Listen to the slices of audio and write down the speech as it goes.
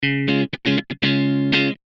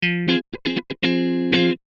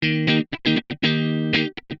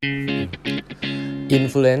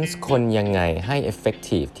Influence คนยังไงให้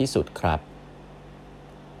effective ที่สุดครับ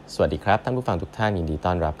สวัสดีครับท่านผู้ฟังทุกท่านยินดีต้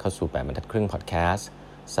อนรับเข้าสู่8บรรทัดครึ่งพอดแคสต์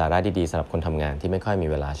สาระดีๆสำหรับคนทำงานที่ไม่ค่อยมี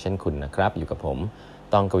เวลาเช่นคุณนะครับอยู่กับผม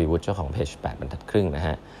ต้องกวีวุฒิเจ้าของเพจ8บรรทัดครึ่งนะฮ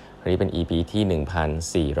ะวันนี้เป็น EP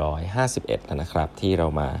ที่1451แล้วนะครับที่เรา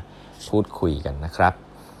มาพูดคุยกันนะครับ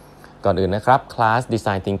ก่อนอื่นนะครับคลาส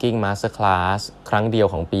Design Thinking Master Class ครั้งเดียว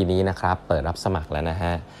ของปีนี้นะครับเปิดรับสมัครแล้วนะฮ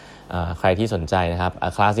ะใครที่สนใจนะครับ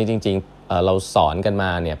คลาสนี้จริงๆเราสอนกันม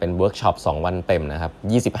าเนี่ยเป็นเวิร์กช็อป2วันเต็มนะครั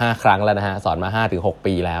บ25ครั้งแล้วนะฮะสอนมา 5-6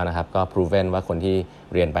 ปีแล้วนะครับก็ proven ว่าคนที่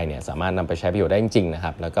เรียนไปเนี่ยสามารถนำไปใช้ประโยชน์ได้จริงๆนะค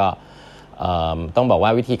รับแล้วก็ต้องบอกว่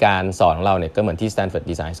าวิธีการสอนของเราเนี่ยก็เหมือนที่ Stanford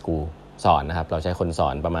Design School สอนนะครับเราใช้คนสอ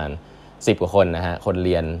นประมาณ10กว่าคนนะฮะคนเ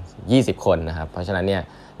รียน20คนนะครับเพราะฉะนั้นเนี่ย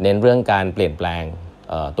เน้นเรื่องการเปลี่ยนแปลง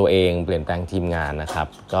ตัวเองเปลี่ยนแปลงทีมงานนะครับ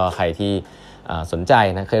ก็ใครที่สนใจ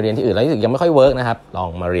นะเคยเรียนที่อื่นแล้วรู้สึกยังไม่ค่อยเวิร์กนะครับลอง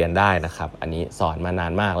มาเรียนได้นะครับอันนี้สอนมานา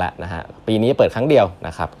นมากแล้วนะฮะปีนี้เปิดครั้งเดียวน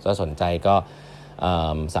ะครับก็สนใจก็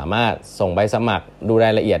สามารถส่งใบสมัครดูรา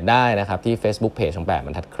ยละเอียดได้นะครับที่ Facebook Page ของ8บร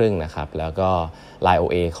รทัดครึ่งนะครับแล้วก็ Line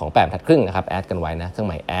OA ของ8บรรทัดครึ่งนะครับแอดกันไว้นะเครื่อง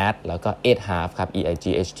หมายแอดแล้วก็ 8half ครับ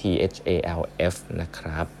EIGHTHALF นะค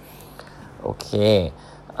รับโอเค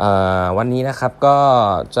วันนี้นะครับก็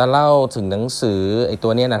จะเล่าถึงหนังสือไอ้ตั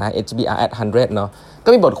วนี้นะฮะ HBR at 100 เนาะก็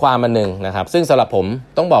มีบทความมาหนึ่งนะครับซึ่งสำหรับผม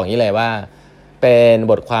ต้องบอกอย่างนี้เลยว่าเป็น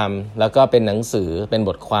บทความแล้วก็เป็นหนังสือเป็นบ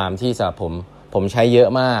ทความที่สำหรับผมใช้เยอะ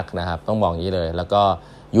มากนะครับต้องบอกอย่างนี้เลยแล้วก็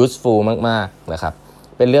useful มากๆนะครับ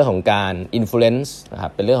เป็นเรื่องของการ influence นะครั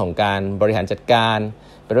บเป็นเรื่องของการบริหารจัดการ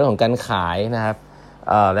เป็นเรื่องของการขายนะครับ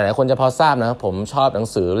หลายๆคนจะพอทราบนะครับผมชอบหนัง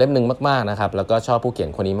สือเล่มนึงมากๆนะครับแล้วก็ชอบผู้เขียน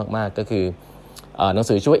คนนี้มากๆก็คือหนัง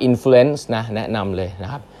สือชื่อว่า Influence นะแนะนำเลยน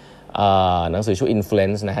ะครับหนังสือชื่อ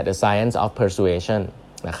Influence นะฮะ The Science of Persuasion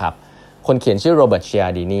นะครับคนเขียนชื่อ Robert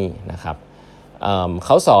Cialdini นะครับเข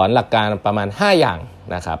าสอนหลักการประมาณ5อย่าง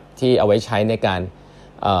นะครับที่เอาไว้ใช้ในการ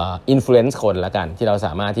influence คนละกันที่เราส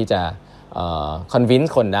ามารถที่จะconvince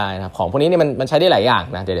คนได้นะครับของพวกนี้เนี่ยมันใช้ได้หลายอย่าง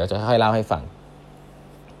นะเดี๋ยวจะค่อยเล่าให้ฟัง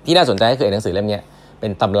ที่น่าสนใจก็คือหนังสือเล่มนี้เป็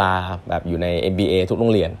นตำราแบบอยู่ใน MBA ทุกโร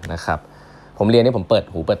งเรียนนะครับผมเรียนนี่ผมเปิด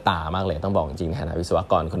หูเปิดตามากเลยต้องบอกจริงๆนะวิศว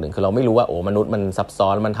กรคนหนึ่งคือเราไม่รู้ว่าโอ้มนุษย์มันซับซ้อ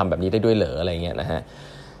นมันทำแบบนี้ได้ด้วยเหรออะไรเงี้ยนะฮะ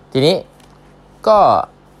ทีนี้ก็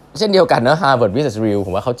เช่นเดียวกันนะ Harvard Business Review ผ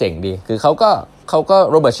มว่าเขาเจ๋งดีคือเขาก็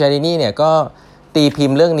โรเบิร์ต เชลดินีเนี่ยก็ตีพิ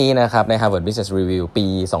มพ์เรื่องนี้นะครับใน Harvard Business Review ปี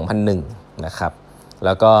 2001 นะครับแ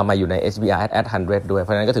ล้วก็มาอยู่ใน HBR at 100 ด้วยเพร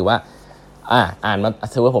าะฉะนั้นก็ถือว่าอ่านมา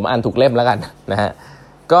ถือว่าผมอ่านถูกเล่มแล้วกันนะฮะ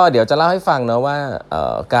ก็เดี๋ยวจะเล่าให้ฟังนะว่า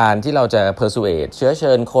การที่เราจะ persuade เชื้อเ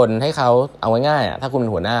ชิญคนให้เขาเอาง่ายๆถ้าคุณเป็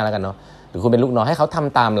นหัวหน้าแล้วกันเนาะหรือคุณเป็นลูกน้องให้เขาท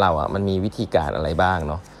ำตามเรามันมีวิธีการอะไรบ้าง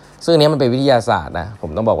เนาะซึ่งนี้มันเป็นวิทยาศาสตร์นะผม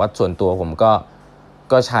ต้องบอกว่าส่วนตัวผม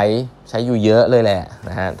ก็ใช้อยู่เยอะเลยแหละ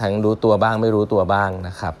นะฮะทั้งรู้ตัวบ้างไม่รู้ตัวบ้างน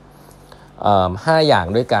ะครับ5อย่าง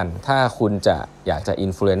ด้วยกันถ้าคุณจะอยากจะ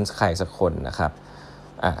influence ใครสักคนนะครับ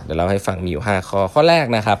เดี๋ยวเราให้ฟังมีอยู่5ข้อแรก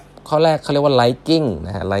นะครับข้อแรกเขาเรียกว่า liking น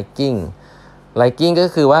ะฮะ liking ก็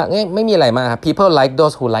คือว่าไม่มีอะไรมากครับ people like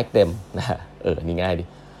those who like them นะฮะนี่ง่ายดิ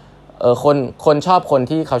คนชอบคน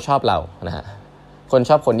ที่เขาชอบเรานะฮะคน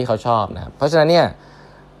ชอบคนที่เขาชอบนะครับเพราะฉะนั้นเนี่ย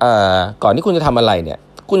ก่อนที่คุณจะทำอะไรเนี่ย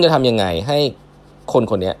คุณจะทำยังไงให้คน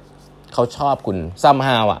คนนี้เขาชอบคุณ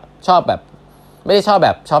somehow ชอบแบบไม่ได้ชอบแบ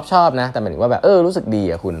บชอบนะแต่หมายถึงว่าแบบรู้สึกดี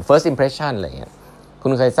คุณ first impression อะไรเงี้ยคุ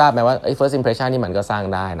ณเคยทราบไหมว่าfirst impression นี่มันก็สร้าง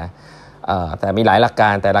ได้นะแต่มีหลายหลักกา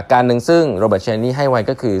รแต่หลักการหนึ่งซึ่งโรเบิร์ต เชลดินีให้ไว้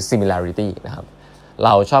ก็คือ similarity นะครับเร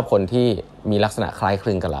าชอบคนที่มีลักษณะคล้ายค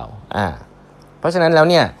ลึงกับเราเพราะฉะนั้นแล้ว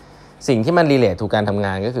เนี่ยสิ่งที่มัน relate ถูกการทำง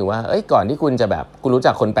านก็คือว่าก่อนที่คุณจะแบบคุณรู้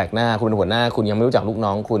จักคนแปลกหน้าคุณเป็นหัวหน้าคุณยังไม่รู้จักลูกน้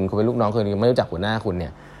องคุณเป็นลูกน้องคุณยังไม่รู้จักหัวหน้าคุณเนี่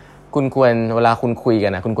ยคุณควรเวลาคุณคุยกั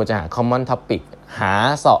นนะคุณควรจะหา common topic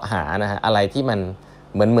เสาะหานะฮะอะไรที่มัน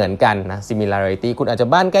เหมือนกันนะ similarity คุณอาจจะ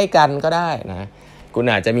บ้านใกล้กันก็ได้นะคุณ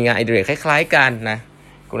อาจจะมีงานอดิเรกคล้ายๆกันนะ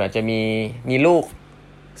คุณอาจจะมีลูก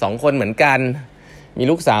2คนเหมือนกันมี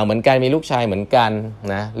ลูกสาวเหมือนกันมีลูกชายเหมือนกัน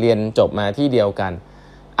นะเรียนจบมาที่เดียวกัน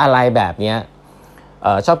อะไรแบบเนี้ย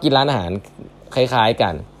ชอบกินร้านอาหารคล้ายๆกั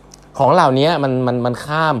นของเหล่านี้มัน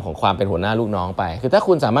ข้ามของความเป็นหัวหน้าลูกน้องไปคือถ้า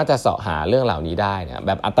คุณสามารถจะเสาะหาเรื่องเหล่านี้ได้เนี่ยแ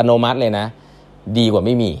บบอัตโนมัติเลยนะดีกว่าไ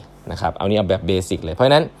ม่มีนะครับเอานี้เอาแบบเบสิกเลยเพราะฉ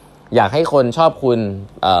ะนั้นอยากให้คนชอบคุณ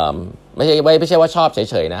ไม่ใช่ว่าชอบเฉ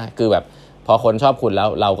ยๆนะคือแบบพอคนชอบคุณแล้ว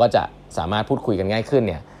เราก็จะสามารถพูดคุยกันง่ายขึ้น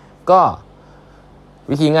เนี่ยก็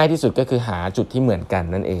วิธีง่ายที่สุดก็คือหาจุดที่เหมือนกัน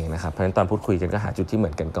นั่นเองนะครับเพราะฉะนั้นตอนพูดคุยกันก็หาจุดที่เหมื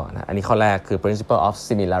อนกันก่อนนะอันนี้ข้อแรกคือ principle of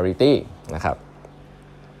similarity นะครับ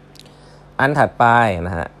อันถัดไปน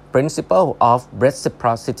ะฮะ principle of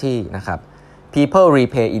reciprocity นะครับ people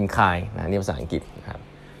repay in kind นะนี่ภาษาอังกฤษนะครับ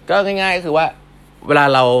ก็ง่ายๆก็คือว่าเวลา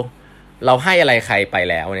เราให้อะไรใครไป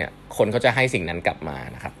แล้วเนี่ยคนเขาจะให้สิ่งนั้นกลับมา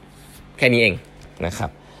นะครับแค่นี้เองนะครับ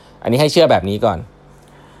อันนี้ให้เชื่อแบบนี้ก่อน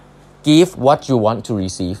give what you want to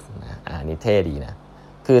receive นี่เท่ดีนะ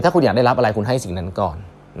คือถ้าคุณอยากได้รับอะไรคุณให้สิ่งนั้นก่อน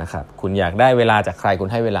นะครับคุณอยากได้เวลาจากใครคุณ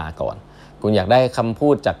ให้เวลาก่อนคุณอยากได้คำพู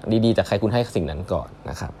ดจากดีๆจากใครคุณให้สิ่งนั้นก่อน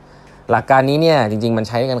นะครับหลักการนี้เนี่ยจริงๆมันใ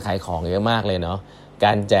ช้กันขายของเยอะมากเลยเนาะก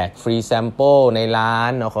ารแจกฟรีแซมเปิลในร้า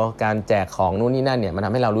นเนาะการแจกของนู่นนี่นั่นเนี่ยมันท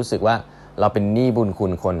ำให้เรารู้สึกว่าเราเป็นหนี้บุญคุ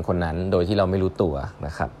ณคนนั้นโดยที่เราไม่รู้ตัวน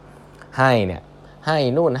ะครับให้เนี่ยให้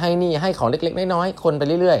นู่นให้นี่ให้ของเล็กๆน้อยๆคนไป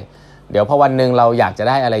เรื่อยๆเดี๋ยวพอวันนึงเราอยากจะ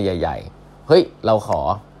ได้อะไรใหญ่ๆเฮ้ยเราขอ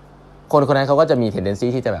คนนั้นเขาก็จะมี tendency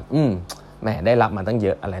ที่จะแบบแหมได้รับมาตั้งเย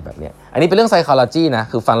อะอะไรแบบเนี้ยอันนี้เป็นเรื่อง psychology นะ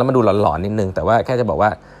คือฟังแล้วมันดูหลอนๆนิดนึงแต่ว่าแค่จะบอกว่า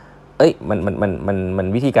มัน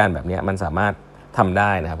วิธีการแบบนี้มันสามารถทำไ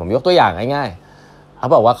ด้นะครับผมยกตัวอย่างง่ายๆเขา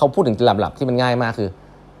บอกว่าเขาพูดถึงลำดับที่มันง่ายมากคือ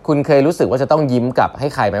คุณเคยรู้สึกว่าจะต้องยิ้มกลับให้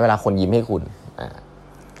ใครไหมเวลาคนยิ้มให้คุณ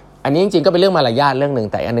อันนี้จริงๆก็เป็นเรื่องมารยาทเรื่องนึง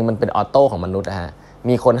แต่อันนึงมันเป็นออโต้ของมนุษย์นะฮะ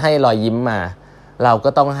มีคนให้รอยยิ้มมาเราก็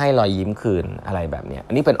ต้องให้รอยยิ้มคืนอะไรแบบนี้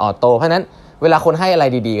อันนี้เป็นออโต้เพราะฉะนั้นเวลาคนให้อะไร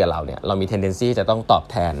ดีๆกับเราเนี่ยเรามี tendency จะต้องตอบ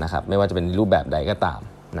แทนนะครับไม่ว่าจะเป็นรูปแบบใดก็ตาม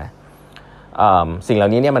นะสิ่งเหล่า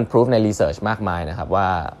นี้เนี่ยมัน proof ใน research มากมายนะครับว่า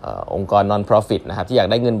องค์กร non-profit นะครับที่อยาก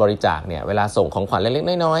ได้เงินบริจาคเนี่ยเวลาส่งของขวัญเล็ก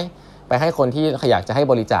ๆน้อยๆไปให้คนที่อยากจะให้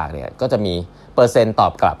บริจาคเนี่ยก็จะมีเปอร์เซ็นต์ตอ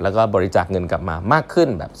บกลับแล้วก็บริจาคเงินกลับมามากขึ้น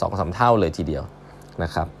แบบ 2-3 เท่าเลยทีเดียวน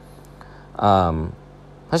ะครับ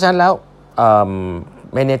เพราะฉะนั้นแล้ว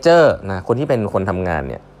manager นะคนที่เป็นคนทำงาน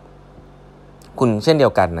เนี่ยคุณเช่นเดีย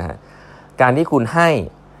วกันนะฮะการที่คุณให้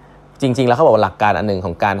จริงๆแล้วเขาบอกว่าหลักการอันหนึ่งข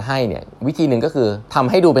องการให้เนี่ยวิธีหนึ่งก็คือทำ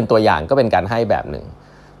ให้ดูเป็นตัวอย่างก็เป็นการให้แบบหนึ่ง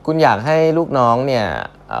คุณอยากให้ลูกน้องเนี่ย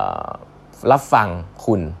รับฟัง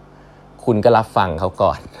คุณก็รับฟังเขาก่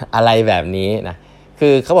อนอะไรแบบนี้นะคื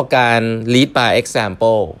อเขาบอกการ lead by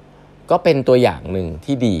example ก็เป็นตัวอย่างหนึ่ง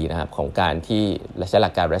ที่ดีนะครับของการที่ใช้หลั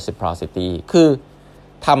กการ reciprocity คือ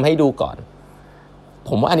ทำให้ดูก่อนผ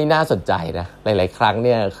มว่าอันนี้น่าสนใจนะหลายๆครั้งเ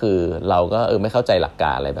นี่ยคือเราก็ไม่เข้าใจหลักก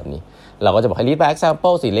ารอะไรแบบนี้เราก็จะบอกให้ lead by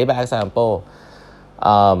example สิ lead by example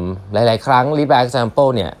หลายๆครั้ง lead by example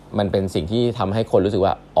เนี่ยมันเป็นสิ่งที่ทำให้คนรู้สึก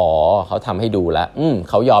ว่าอ๋อเขาทำให้ดูแล้ว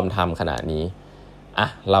เขายอมทำขนาดนี้อ่ะ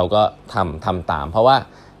เราก็ทำตามเพราะว่า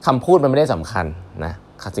คำพูดมันไม่ได้สำคัญนะ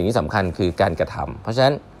สิ่งที่สำคัญคือการกระทำเพราะฉะ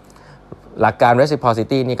นั้นหลักการ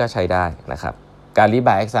reciprocity นี่ก็ใช้ได้นะครับการ lead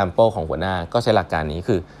by example ของหัวหน้าก็ใช้หลักการนี้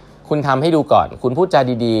คือคุณทำให้ดูก่อนคุณพูดจา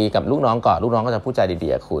ดีๆกับลูกน้องก่อนลูกน้องก็จะพูดจาดี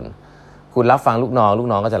ๆกับคุณรับฟังลูก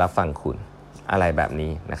น้องก็จะรับฟังคุณอะไรแบบ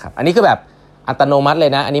นี้นะครับอันนี้คือแบบอัตโนมัติเล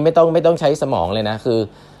ยนะอันนี้ไม่ต้องใช้สมองเลยนะคือ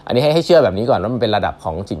อันนี้ให้เชื่อแบบนี้ก่อนว่ามันเป็นระดับข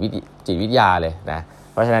องจิตวิทยาเลยนะ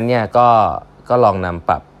เพราะฉะนั้นเนี่ยก็ลองน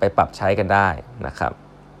ำไปปรับใช้กันได้นะครับ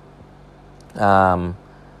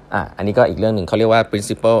อันนี้ก็อีกเรื่องหนึ่งเขาเรียกว่า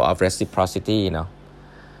principle of reciprocity เนาะ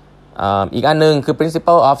อีกอันนึงคือ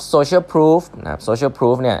principle of social proof นะครับ social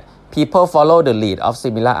proof เนี่ย people follow the lead of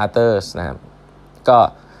similar others นะครับก็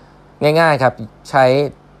ง่ายๆครับใ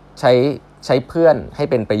ช้เพื่อนให้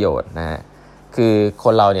เป็นประโยชน์นะฮะคือค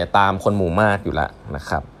นเราเนี่ยตามคนหมู่มากอยู่แล้วนะ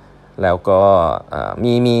ครับแล้วก็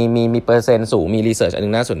มีเปอร์เซ็นต์สูงมีรีเสิร์ชอันนึ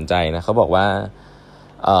งน่าสนใจนะเขาบอกว่า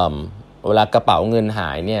เวลากระเป๋าเงินหา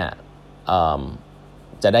ยเนี่ย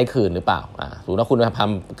จะได้คืนหรือเปล่าสมมติว่าคุณท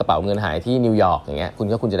ำกระเป๋าเงินหายที่นิวยอร์กอย่างเงี้ย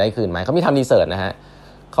คุณจะได้คืนไหมเขามีทำรีเสิร์ชนะฮะ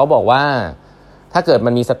เขาบอกว่าถ้าเกิด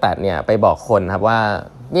มันมีสแตทเนี่ยไปบอกคนครับว่า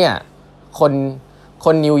เนี่ยค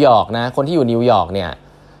นนิวยอร์กนะคนที่อยู่นิวยอร์กเนี่ย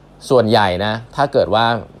ส่วนใหญ่นะถ้าเกิดว่า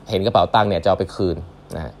เห็นกระเป๋าตังค์เนี่ยจะเอาไปคืน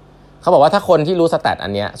นะเขาบอกว่าถ้าคนที่รู้สแตทอั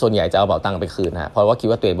นเนี้ยส่วนใหญ่จะเอากระเป๋าตังค์ไปคืนนะเพราะว่าคิด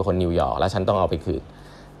ว่าตัวเองเป็นคนนิวยอร์กแล้วฉันต้องเอาไปคืน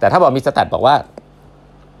แต่ถ้าบอกมีสแตทบอกว่า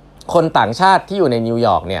คนต่างชาติที่อยู่ในนิวย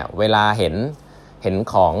อร์กเนี่ยเวลาเห็น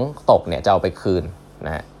ของตกเนี่ยจะเอาไปคืนน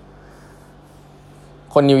ะฮะ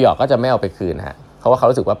คนนิวยอร์กก็จะไม่เอาไปคืนฮะเพราะว่าเขา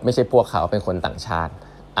รู้สึกว่าไม่ใช่พวกเขาเป็นคนต่างชาติ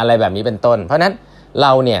อะไรแบบนี้เป็นต้นเพราะฉะนั้นเร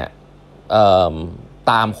าเนี่ย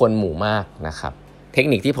ตามคนหมู่มากนะครับเทค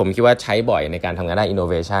นิคที่ผมคิดว่าใช้บ่อยในการทำงานด้าน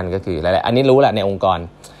innovation ก็คืออะไรอันนี้รู้แหละในองค์กร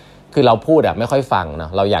คือเราพูดไม่ค่อยฟังเนา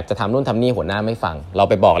ะเราอยากจะทำนู่นทำนี่หัวหน้าไม่ฟังเรา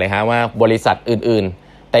ไปบอกเลยฮะว่าบริษัทอื่น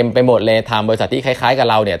ๆเต็มไปหมดเลยทำบริษัทที่คล้ายๆกับ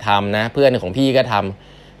เราเนี่ยทำนะเพื่อนของพี่ก็ท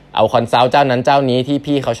ำเอาคอนซัลท์เจ้านั้นเจ้านี้ที่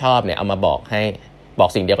พี่เขาชอบเนี่ยเอามาบอก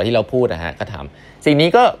สิ่งเดียวกับที่เราพูดนะฮะก็ทำสิ่งนี้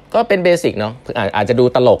ก็เป็นเบสิกเนาะอาจจะดู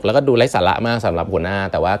ตลกแล้วก็ดูไร้สาระมากสำหรับหัวหน้า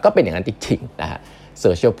แต่ว่าก็เป็นอย่างนั้นจริงๆนะฮะ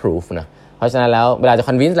social proof นะเพราะฉะนั้นแล้วเวลาจะ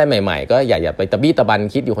convince อะไรใหม่ๆก็อย่าไปตะบี้ตะบัน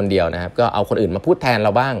คิดอยู่คนเดียวนะครับก็เอาคนอื่นมาพูดแทนเร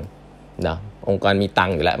าบ้างเนาะองค์กรมีตัง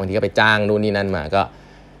ค์อยู่แล้วบางทีก็ไปจ้างนู่นนี่นั่นมาก็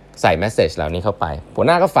ใส่ message เหล่านี้เข้าไปหัวห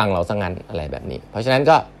น้าก็ฟังเราซะงั้นอะไรแบบนี้เพราะฉะนั้น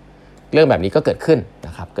ก็เรื่องแบบนี้ก็เกิดขึ้นน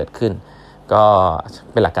ะครับเกิดขึ้นก็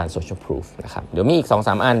เป็นหลักการ social proof นะครับเดี๋ยวมีอีก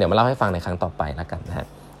 2-3 อันเดี๋ยวมาเล่าให้ฟังในครั้งต่อไปแล้วกันนะฮะ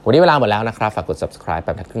วันนี้เวลาหมดแล้วนะครับฝากกด subscribe แบ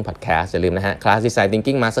บทัดครึ่ง podcast อย่าลืมนะฮะ class design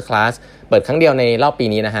thinking master class เปิดครั้งเดียวในรอบปี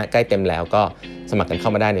นี้นะฮะใกล้เต็มแล้วก็ สมัครกันเข้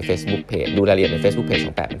ามาได้ใน Facebook Page ดูรายละเอียดใน Facebook Page ข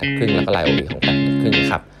อง8บรรทัดครึ่งแล้วก็ LINE OB ของ8บรรทัดครึ่ง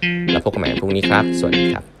ครับแล้วพบกันใหม่พรุ่งนี้ครับสวัสดี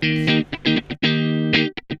ครับ